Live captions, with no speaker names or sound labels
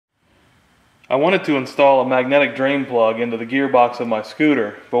I wanted to install a magnetic drain plug into the gearbox of my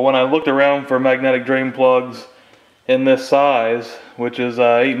scooter, but when I looked around for magnetic drain plugs in this size, which is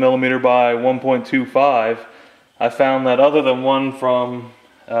 8mm by 1.25, I found that other than one from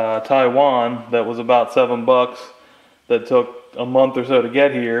Taiwan that was about $7 that took a month or so to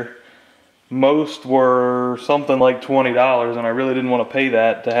get here, most were something like $20, and I really didn't want to pay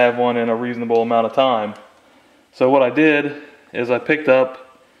that to have one in a reasonable amount of time. So what I did is I picked up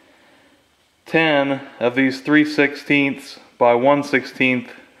 10 of these 3/16 by 1/16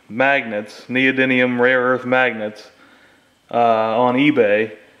 magnets, neodymium rare earth magnets, on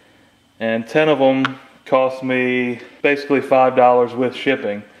eBay, and 10 of them cost me basically $5 with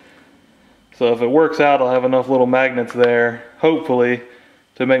shipping. So if it works out, I'll have enough little magnets there, hopefully,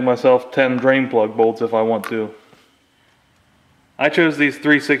 to make myself 10 drain plug bolts if I want to. I chose these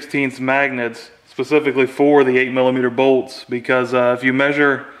 3/16 magnets specifically for the 8mm bolts because if you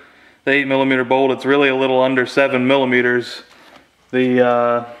measure the 8mm bolt, it's really a little under 7mm,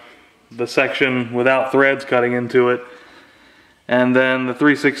 the section without threads cutting into it. And then the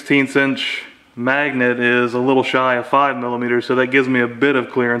 3/16 inch magnet is a little shy of 5mm, so that gives me a bit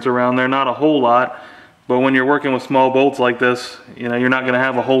of clearance around there, not a whole lot. But when you're working with small bolts like this, you know, you're not going to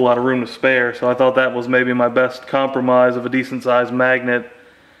have a whole lot of room to spare, so I thought that was maybe my best compromise of a decent sized magnet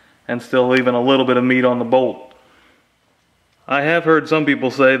and still leaving a little bit of meat on the bolt. I have heard some people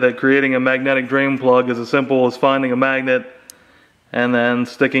say that creating a magnetic drain plug is as simple as finding a magnet and then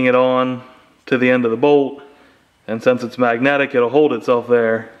sticking it on to the end of the bolt, and since it's magnetic, it'll hold itself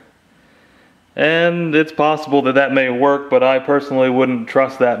there. And it's possible that that may work, but I personally wouldn't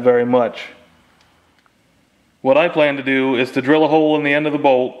trust that very much. What I plan to do is to drill a hole in the end of the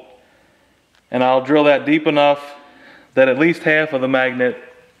bolt, and I'll drill that deep enough that at least half of the magnet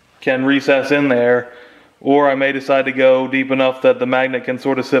can recess in there, or I may decide to go deep enough that the magnet can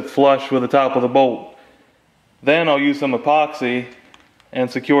sort of sit flush with the top of the bolt. Then I'll use some epoxy and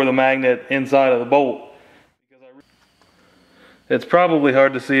secure the magnet inside of the bolt. It's probably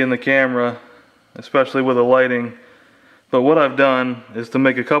hard to see in the camera, especially with the lighting, but what I've done is to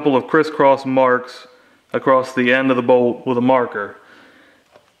make a couple of crisscross marks across the end of the bolt with a marker.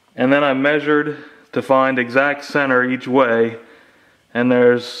 And then I measured to find exact center each way, and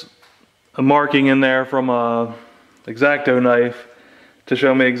there's a marking in there from a X-Acto knife to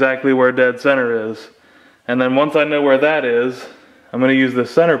show me exactly where dead center is. And then once I know where that is, I'm going to use the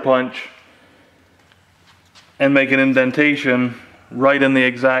center punch and make an indentation right in the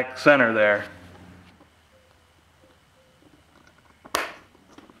exact center there.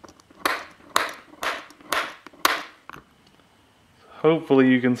 Hopefully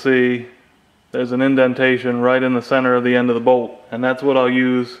you can see there's an indentation right in the center of the end of the bolt, and that's what I'll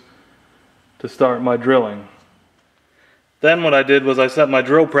use to start my drilling. Then what I did was I set my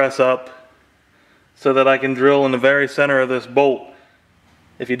drill press up so that I can drill in the very center of this bolt.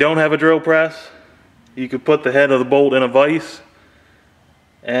 If you don't have a drill press, you could put the head of the bolt in a vise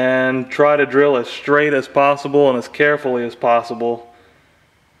and try to drill as straight as possible and as carefully as possible,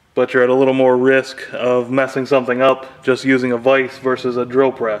 but you're at a little more risk of messing something up just using a vise versus a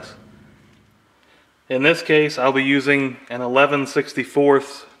drill press. In this case, I'll be using an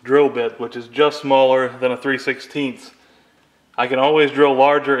 11/64 drill bit, which is just smaller than a 3/16. I can always drill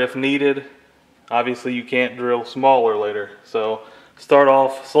larger if needed. Obviously you can't drill smaller later, so start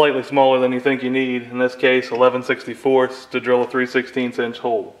off slightly smaller than you think you need. In this case, 11/64 to drill a 3/16 inch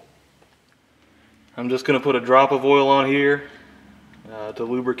hole. I'm just going to put a drop of oil on here to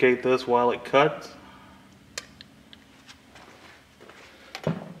lubricate this while it cuts.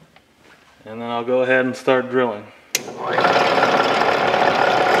 And then I'll go ahead and start drilling.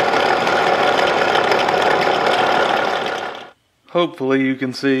 Hopefully you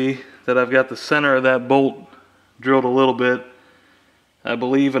can see that I've got the center of that bolt drilled a little bit. I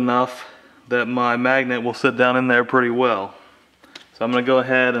believe enough that my magnet will sit down in there pretty well. So I'm going to go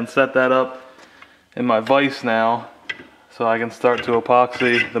ahead and set that up in my vise now so I can start to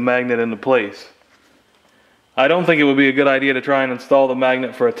epoxy the magnet into place. I don't think it would be a good idea to try and install the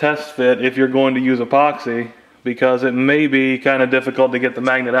magnet for a test fit if you're going to use epoxy, because it may be kind of difficult to get the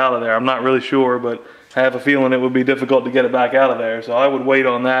magnet out of there. I'm not really sure, but I have a feeling it would be difficult to get it back out of there. So I would wait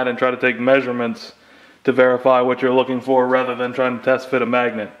on that and try to take measurements to verify what you're looking for rather than trying to test fit a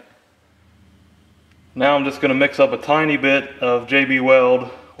magnet. Now I'm just going to mix up a tiny bit of JB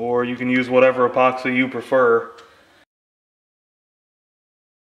Weld, or you can use whatever epoxy you prefer.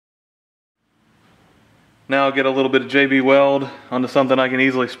 Now I'll get a little bit of JB Weld onto something I can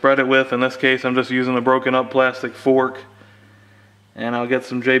easily spread it with. In this case, I'm just using a broken up plastic fork. And I'll get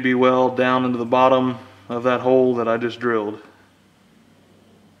some JB Weld down into the bottom of that hole that I just drilled.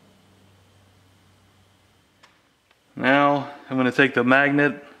 I'm going to take the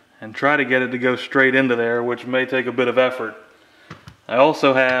magnet and try to get it to go straight into there, which may take a bit of effort. I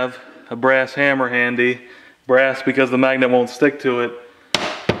also have a brass hammer handy. Brass because the magnet won't stick to it.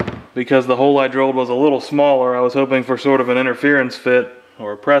 Because the hole I drilled was a little smaller, I was hoping for sort of an interference fit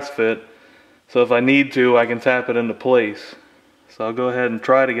or a press fit. So if I need to, I can tap it into place. So I'll go ahead and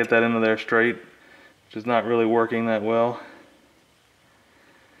try to get that into there straight, which is not really working that well.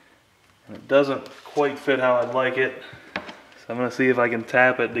 And it doesn't quite fit how I'd like it. So I'm going to see if I can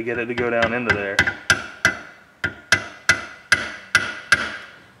tap it to get it to go down into there.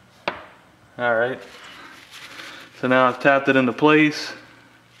 Alright. So now I've tapped it into place.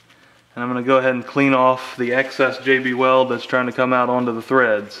 And I'm going to go ahead and clean off the excess JB weld that's trying to come out onto the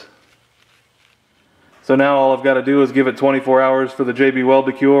threads. So now all I've got to do is give it 24 hours for the JB weld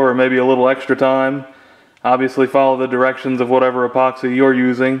to cure, or maybe a little extra time. Obviously follow the directions of whatever epoxy you're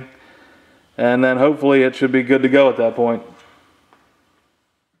using. And then hopefully it should be good to go at that point.